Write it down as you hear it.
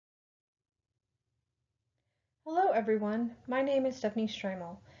Hello everyone, my name is Stefanie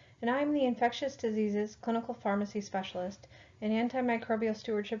Stramel, and I am the Infectious Diseases Clinical Pharmacy Specialist and Antimicrobial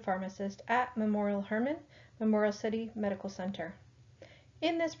Stewardship Pharmacist at Memorial Hermann, Memorial City Medical Center.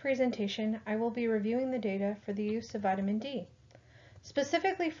 In this presentation, I will be reviewing the data for the use of vitamin D,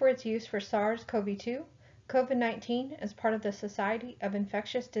 specifically for its use for SARS-CoV-2, COVID-19 as part of the Society of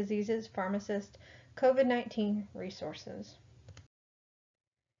Infectious Diseases Pharmacists COVID-19 resources.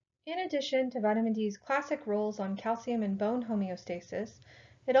 In addition to vitamin D's classic roles on calcium and bone homeostasis,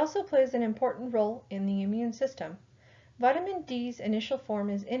 it also plays an important role in the immune system. Vitamin D's initial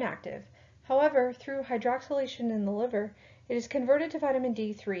form is inactive. However, through hydroxylation in the liver, it is converted to vitamin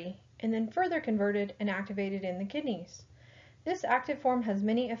D3 and then further converted and activated in the kidneys. This active form has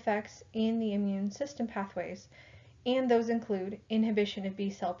many effects in the immune system pathways, and those include inhibition of B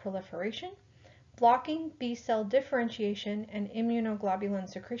cell proliferation, blocking B cell differentiation and immunoglobulin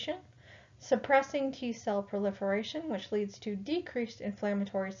secretion, suppressing T cell proliferation, which leads to decreased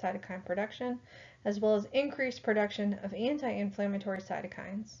inflammatory cytokine production, as well as increased production of anti-inflammatory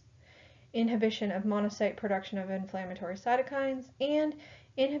cytokines, inhibition of monocyte production of inflammatory cytokines, and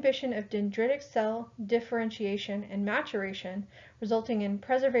inhibition of dendritic cell differentiation and maturation, resulting in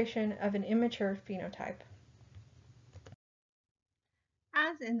preservation of an immature phenotype.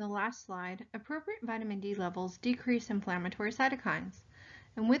 As in the last slide, appropriate vitamin D levels decrease inflammatory cytokines.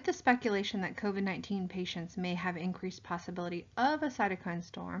 And with the speculation that COVID-19 patients may have increased possibility of a cytokine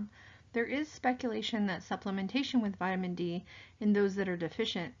storm, there is speculation that supplementation with vitamin D in those that are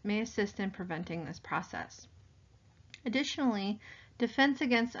deficient may assist in preventing this process. Additionally, defense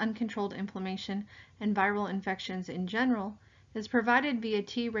against uncontrolled inflammation and viral infections in general is provided via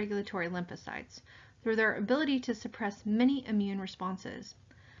T regulatory lymphocytes through their ability to suppress many immune responses.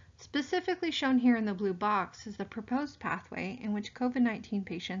 Specifically shown here in the blue box is the proposed pathway in which COVID-19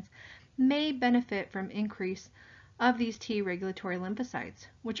 patients may benefit from increase of these T regulatory lymphocytes,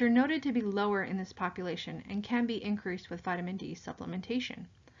 which are noted to be lower in this population and can be increased with vitamin D supplementation.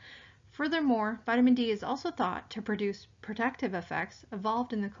 Furthermore, vitamin D is also thought to produce protective effects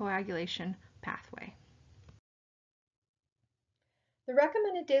involved in the coagulation pathway. The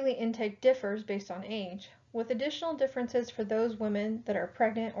recommended daily intake differs based on age, with additional differences for those women that are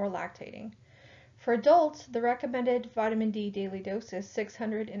pregnant or lactating. For adults, the recommended vitamin D daily dose is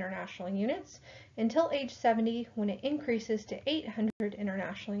 600 international units until age 70, when it increases to 800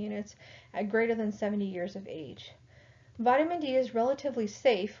 international units at greater than 70 years of age. Vitamin D is relatively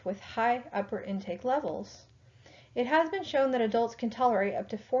safe with high upper intake levels. It has been shown that adults can tolerate up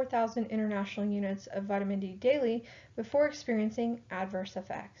to 4,000 international units of vitamin D daily before experiencing adverse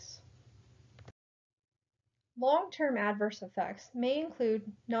effects. Long-term adverse effects may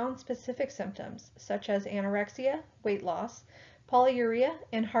include non-specific symptoms such as anorexia, weight loss, polyuria,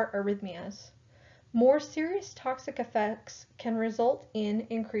 and heart arrhythmias. More serious toxic effects can result in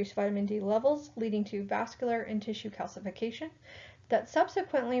increased vitamin D levels, leading to vascular and tissue calcification that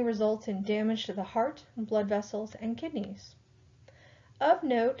subsequently results in damage to the heart, blood vessels, and kidneys. Of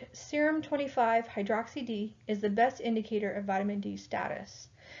note, serum 25-hydroxy-D is the best indicator of vitamin D status,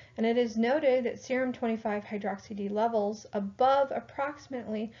 and it is noted that serum 25-hydroxy-D levels above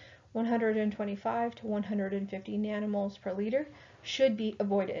approximately 125 to 150 nanomoles per liter should be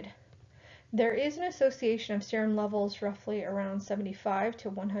avoided. There is an association of serum levels roughly around 75 to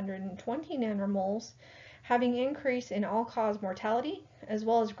 120 nanomoles having increase in all-cause mortality, as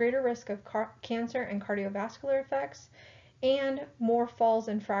well as greater risk of cancer and cardiovascular effects, and more falls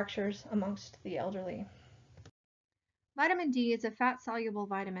and fractures amongst the elderly. Vitamin D is a fat-soluble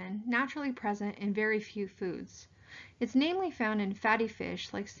vitamin naturally present in very few foods. It's mainly found in fatty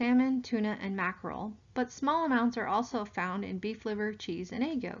fish like salmon, tuna, and mackerel, but small amounts are also found in beef liver, cheese, and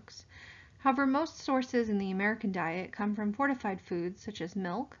egg yolks. However, most sources in the American diet come from fortified foods such as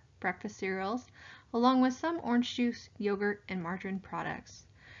milk, breakfast cereals, along with some orange juice, yogurt, and margarine products.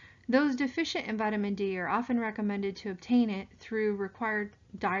 Those deficient in vitamin D are often recommended to obtain it through required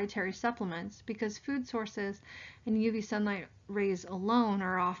dietary supplements because food sources and UV sunlight rays alone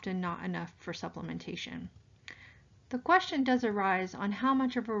are often not enough for supplementation. The question does arise on how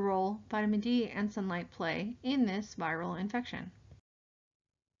much of a role vitamin D and sunlight play in this viral infection.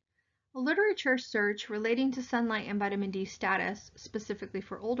 A literature search relating to sunlight and vitamin D status, specifically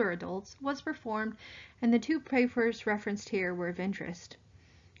for older adults, was performed, and the two papers referenced here were of interest.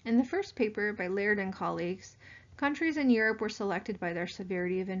 In the first paper by Laird and colleagues, countries in Europe were selected by their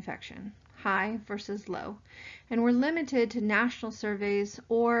severity of infection, high versus low, and were limited to national surveys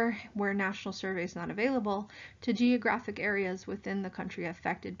or, where national surveys not available, to geographic areas within the country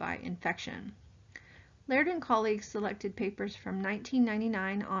affected by infection. Laird and colleagues selected papers from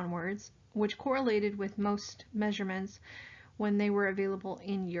 1999 onwards, which correlated with most measurements when they were available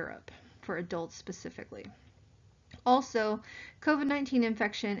in Europe, for adults specifically. Also, COVID-19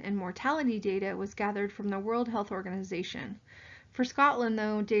 infection and mortality data was gathered from the World Health Organization. For Scotland,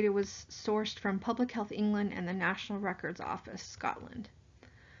 though, data was sourced from Public Health England and the National Records Office, Scotland.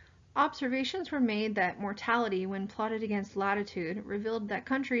 Observations were made that mortality, when plotted against latitude, revealed that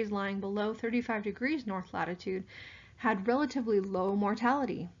countries lying below 35 degrees north latitude had relatively low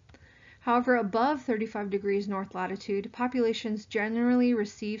mortality. However, above 35 degrees north latitude, populations generally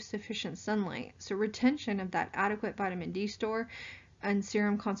receive sufficient sunlight, so retention of that adequate vitamin D store and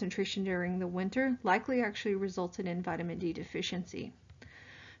serum concentration during the winter likely actually resulted in vitamin D deficiency.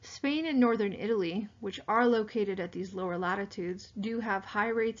 Spain and northern Italy, which are located at these lower latitudes, do have high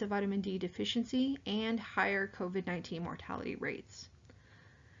rates of vitamin D deficiency and higher COVID-19 mortality rates.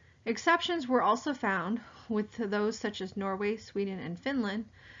 Exceptions were also found with those such as Norway, Sweden, and Finland.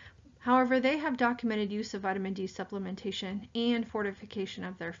 However, they have documented use of vitamin D supplementation and fortification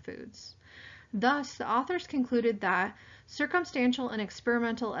of their foods. Thus, the authors concluded that circumstantial and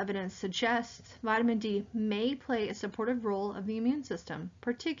experimental evidence suggests vitamin D may play a supportive role of the immune system,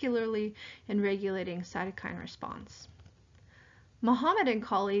 particularly in regulating cytokine response. Mohammed and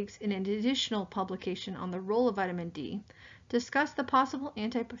colleagues, in an additional publication on the role of vitamin D, discussed the possible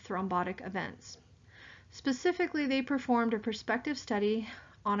antithrombotic events. Specifically, they performed a prospective study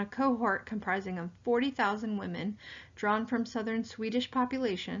on a cohort comprising of 40,000 women drawn from southern Swedish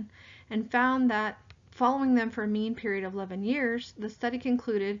population and found that following them for a mean period of 11 years, the study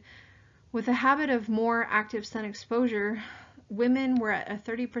concluded with a habit of more active sun exposure, women were at a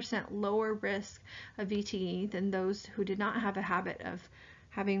 30% lower risk of VTE than those who did not have a habit of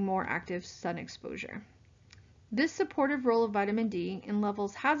having more active sun exposure. This supportive role of vitamin D in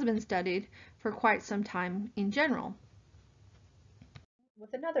levels has been studied for quite some time in general.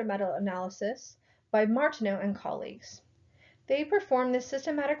 With another meta-analysis by Martineau and colleagues. They performed this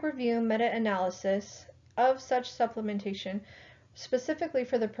systematic review meta-analysis of such supplementation specifically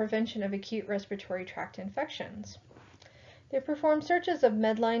for the prevention of acute respiratory tract infections. They performed searches of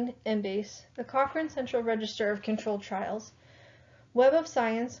Medline, Embase, the Cochrane Central Register of Controlled Trials, Web of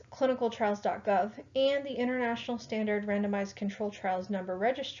Science, clinicaltrials.gov, and the International Standard Randomized Controlled Trials Number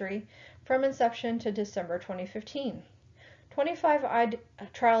Registry from inception to December 2015. 25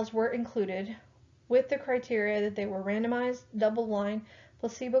 trials were included with the criteria that they were randomized, double-blind,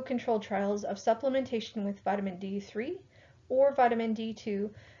 placebo-controlled trials of supplementation with vitamin D3 or vitamin D2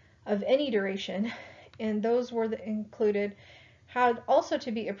 of any duration, and those were included had also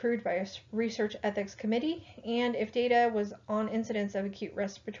to be approved by a research ethics committee, and if data was on incidence of acute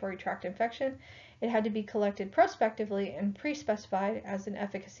respiratory tract infection, it had to be collected prospectively and pre-specified as an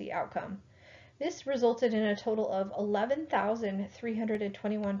efficacy outcome. This resulted in a total of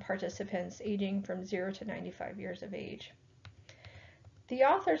 11,321 participants aging from 0 to 95 years of age. The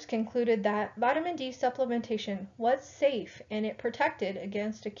authors concluded that vitamin D supplementation was safe and it protected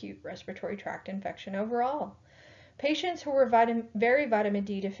against acute respiratory tract infection overall. Patients who were very vitamin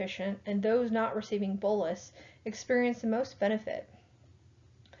D deficient and those not receiving bolus experienced the most benefit.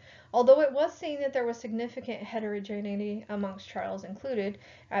 Although it was seen that there was significant heterogeneity amongst trials included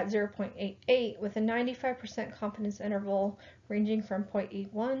at 0.88 with a 95% confidence interval ranging from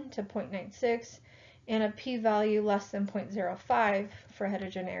 0.81 to 0.96 and a p-value less than 0.05 for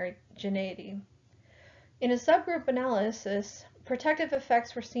heterogeneity. In a subgroup analysis, protective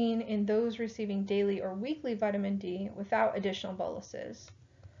effects were seen in those receiving daily or weekly vitamin D without additional boluses,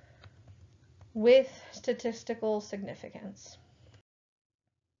 with statistical significance.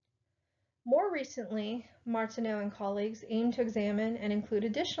 More recently, Martineau and colleagues aimed to examine and include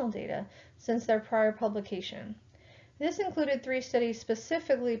additional data since their prior publication. This included 3 studies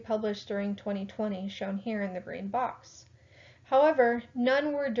specifically published during 2020, shown here in the green box. However,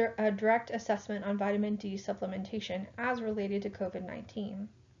 none were a direct assessment on vitamin D supplementation as related to COVID-19.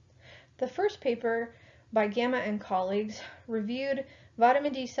 The first paper by Gamma and colleagues reviewed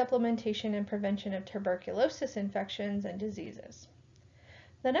vitamin D supplementation and prevention of tuberculosis infections and diseases.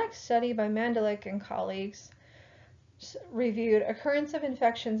 The next study by Mandalik and colleagues reviewed occurrence of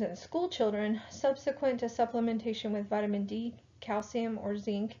infections in school children subsequent to supplementation with vitamin D, calcium, or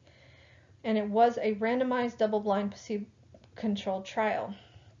zinc, and it was a randomized double-blind placebo-controlled trial.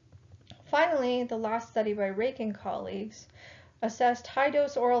 Finally, the last study by Rake and colleagues assessed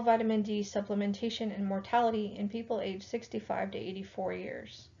high-dose oral vitamin D supplementation and mortality in people aged 65 to 84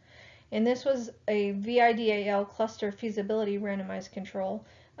 years. And this was a VIDAL cluster feasibility randomized control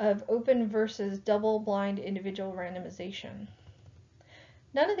of open versus double-blind individual randomization.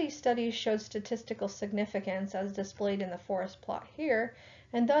 None of these studies showed statistical significance as displayed in the forest plot here,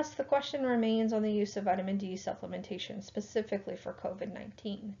 and thus the question remains on the use of vitamin D supplementation specifically for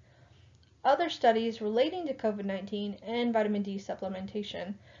COVID-19. Other studies relating to COVID-19 and vitamin D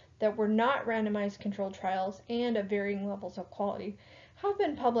supplementation that were not randomized controlled trials and of varying levels of quality have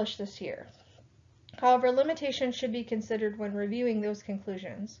been published this year. However, limitations should be considered when reviewing those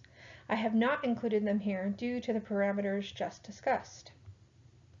conclusions. I have not included them here due to the parameters just discussed.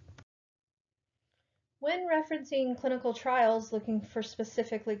 When referencing clinical trials looking for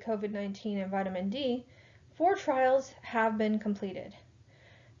specifically COVID-19 and vitamin D, 4 trials have been completed.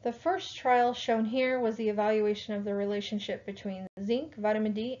 The first trial shown here was the evaluation of the relationship between zinc,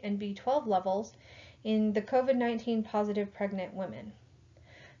 vitamin D, and B12 levels in the COVID-19 positive pregnant women.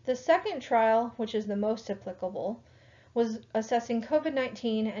 The second trial, which is the most applicable, was assessing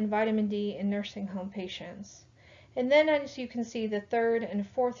COVID-19 and vitamin D in nursing home patients. And then, as you can see, the third and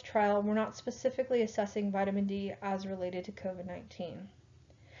fourth trial were not specifically assessing vitamin D as related to COVID-19.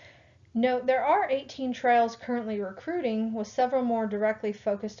 Note, there are 18 trials currently recruiting, with several more directly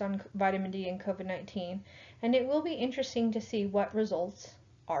focused on vitamin D and COVID-19, and it will be interesting to see what results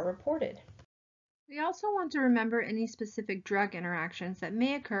are reported. We also want to remember any specific drug interactions that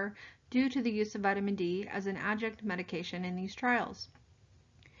may occur due to the use of vitamin D as an adjunct medication in these trials.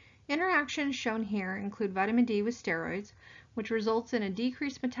 Interactions shown here include vitamin D with steroids, which results in a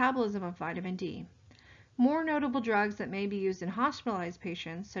decreased metabolism of vitamin D. More notable drugs that may be used in hospitalized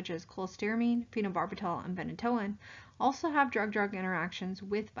patients, such as cholestyramine, phenobarbital, and phenytoin, also have drug-drug interactions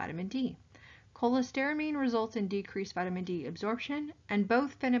with vitamin D. Cholestyramine results in decreased vitamin D absorption, and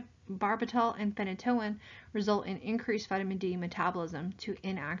both phenobarbital and phenytoin result in increased vitamin D metabolism to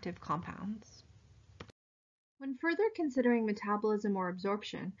inactive compounds. When further considering metabolism or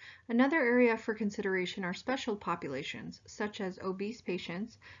absorption, another area for consideration are special populations, such as obese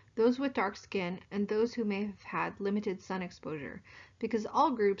patients, those with dark skin, and those who may have had limited sun exposure, because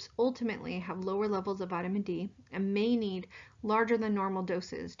all groups ultimately have lower levels of vitamin D and may need larger than normal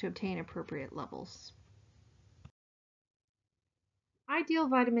doses to obtain appropriate levels. Ideal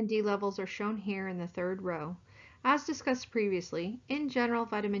vitamin D levels are shown here in the third row. As discussed previously, in general,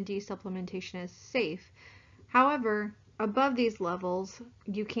 vitamin D supplementation is safe. However, above these levels,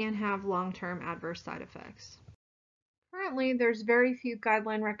 you can have long-term adverse side effects. Currently, there's very few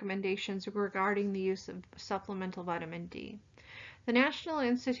guideline recommendations regarding the use of supplemental vitamin D. The National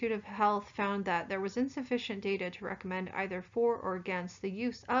Institute of Health found that there was insufficient data to recommend either for or against the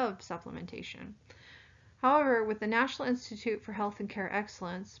use of supplementation. However, with the National Institute for Health and Care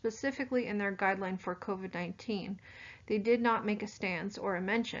Excellence, specifically in their guideline for COVID-19, they did not make a stance or a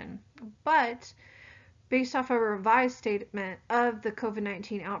mention, but based off a revised statement of the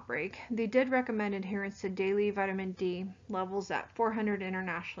COVID-19 outbreak, they did recommend adherence to daily vitamin D levels at 400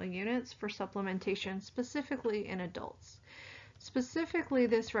 international units for supplementation, specifically in adults. Specifically,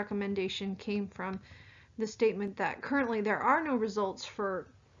 this recommendation came from the statement that currently there are no results for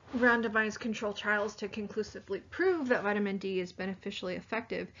randomized control trials to conclusively prove that vitamin D is beneficially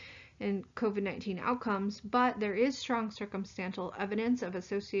effective in COVID-19 outcomes, but there is strong circumstantial evidence of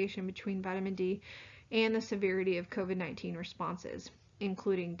association between vitamin D and the severity of COVID-19 responses,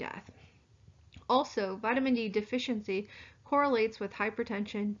 including death. Also, vitamin D deficiency correlates with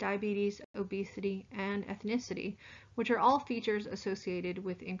hypertension, diabetes, obesity, and ethnicity, which are all features associated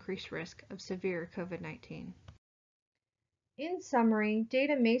with increased risk of severe COVID-19. In summary,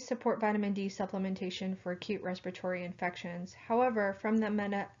 data may support vitamin D supplementation for acute respiratory infections. However, from the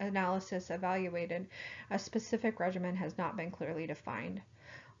meta-analysis evaluated, a specific regimen has not been clearly defined.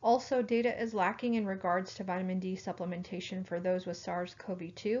 Also, data is lacking in regards to vitamin D supplementation for those with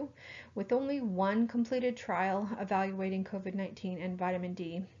SARS-CoV-2, with only one completed trial evaluating COVID-19 and vitamin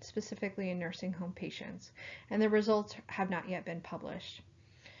D, specifically in nursing home patients, and the results have not yet been published.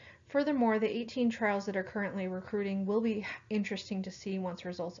 Furthermore, the 18 trials that are currently recruiting will be interesting to see once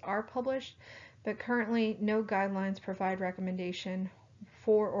results are published, but currently no guidelines provide recommendation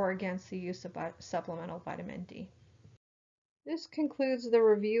for or against the use of supplemental vitamin D. This concludes the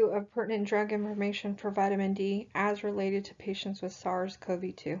review of pertinent drug information for vitamin D as related to patients with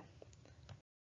SARS-CoV-2.